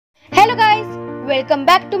welcome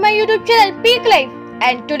back to my YouTube channel Peak Life,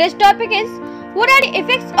 and today's topic is what are the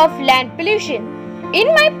effects of land pollution. In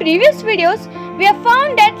my previous videos, we have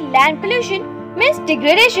found that land pollution means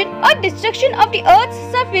degradation or destruction of the earth's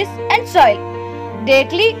surface and soil,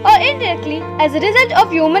 directly or indirectly as a result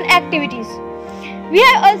of human activities. We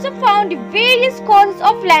have also found the various causes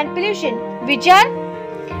of land pollution, which are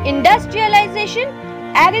industrialization,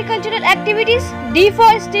 agricultural activities,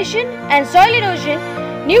 deforestation and soil erosion,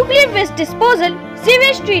 nuclear waste disposal,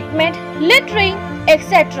 sewage treatment, littering,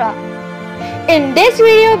 etc. In this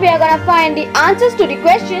video, we are going to find the answers to the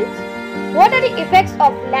questions: what are the effects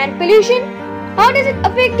of land pollution? How does it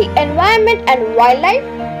affect the environment and wildlife?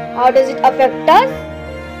 How does it affect us?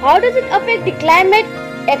 How does it affect the climate,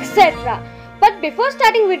 etc. But before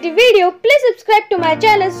starting with the video, please subscribe to my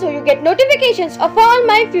channel so you get notifications of all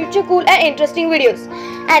my future cool and interesting videos.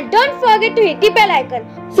 And don't forget to hit the bell icon.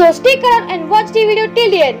 So stick around and watch the video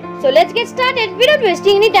till the end. So let's get started without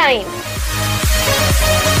wasting any time.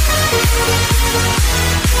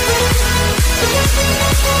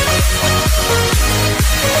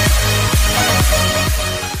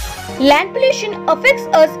 Land pollution affects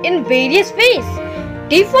us in various ways.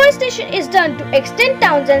 Deforestation is done to extend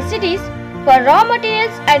towns and cities for raw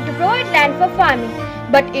materials and to provide land for farming,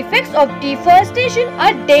 but effects of deforestation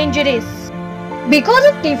are dangerous. Because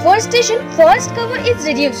of deforestation, forest cover is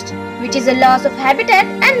reduced, which is a loss of habitat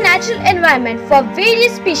and natural environment for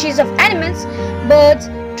various species of animals, birds,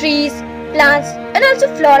 trees, plants, and also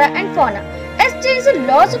flora and fauna. As there is a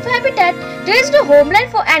loss of habitat, there is no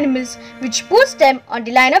homeland for animals, which puts them on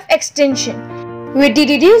the line of extinction. With the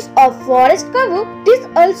reduce of forest cover, there is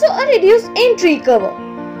also a reduce in tree cover.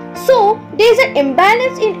 So, there is an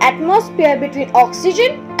imbalance in atmosphere between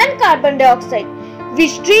oxygen and carbon dioxide,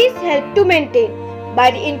 which trees help to maintain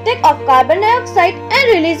by the intake of carbon dioxide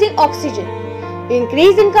and releasing oxygen.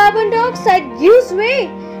 Increase in carbon dioxide gives way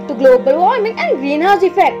to global warming and greenhouse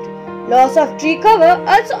effect. Loss of tree cover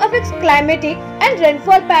also affects climatic and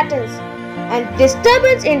rainfall patterns, and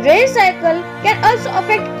disturbance in rain cycle can also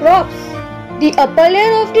affect crops. The upper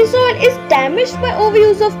layer of the soil is damaged by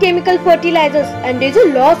overuse of chemical fertilizers, and there is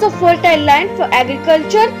a loss of fertile land for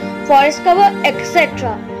agriculture, forest cover,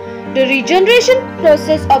 etc. The regeneration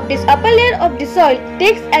process of this upper layer of the soil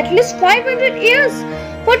takes at least 500 years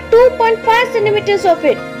for 2.5 centimeters of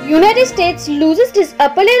it. United States loses this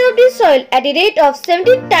upper layer of the soil at a rate of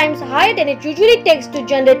 17 times higher than it usually takes to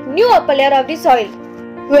generate new upper layer of the soil.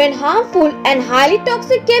 When harmful and highly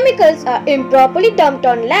toxic chemicals are improperly dumped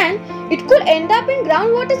on land, it could end up in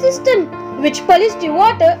groundwater system, which pollutes the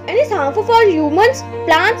water and is harmful for humans,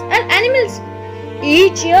 plants and animals.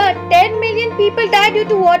 Each year, 10 million people die due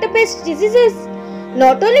to water-based diseases.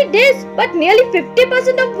 Not only this, but nearly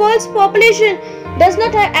 50% of world's population does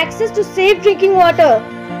not have access to safe drinking water.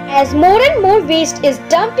 As more and more waste is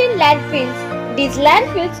dumped in landfills, these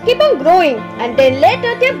landfills keep on growing and then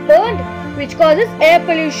later they are burned, which causes air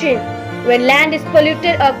pollution. When land is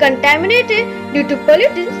polluted or contaminated due to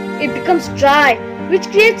pollutants, it becomes dry, which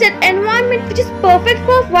creates an environment which is perfect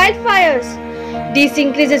for wildfires. This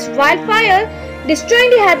increases wildfire, destroying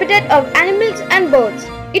the habitat of animals and birds.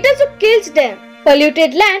 It also kills them.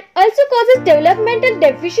 Polluted land also causes developmental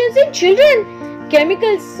deficiency in children.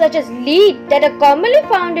 Chemicals such as lead that are commonly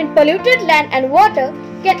found in polluted land and water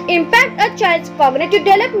can impact a child's cognitive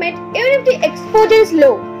development even if the exposure is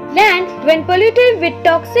low. Land, when polluted with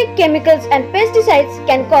toxic chemicals and pesticides,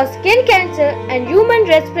 can cause skin cancer and human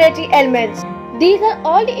respiratory ailments. These are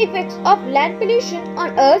all the effects of land pollution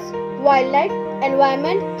on Earth, wildlife,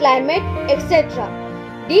 environment, climate, etc.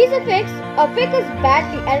 These effects affect us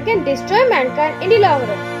badly and can destroy mankind in the long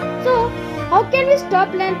run. So, how can we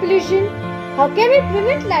stop land pollution? How can we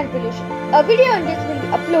prevent land pollution? A video on this will be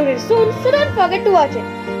uploaded soon, so don't forget to watch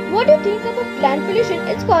it. What do you think about land pollution,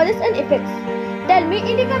 its causes and effects? Tell me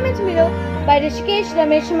in the comments below by Rishikesh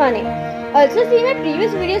Ramesh Mane. Also see my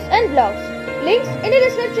previous videos and blogs. Links in the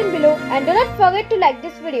description below, and do not forget to like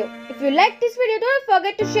this video. If you like this video, do not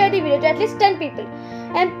forget to share the video to at least 10 people.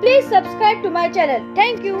 And please subscribe to my channel.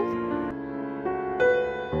 Thank you.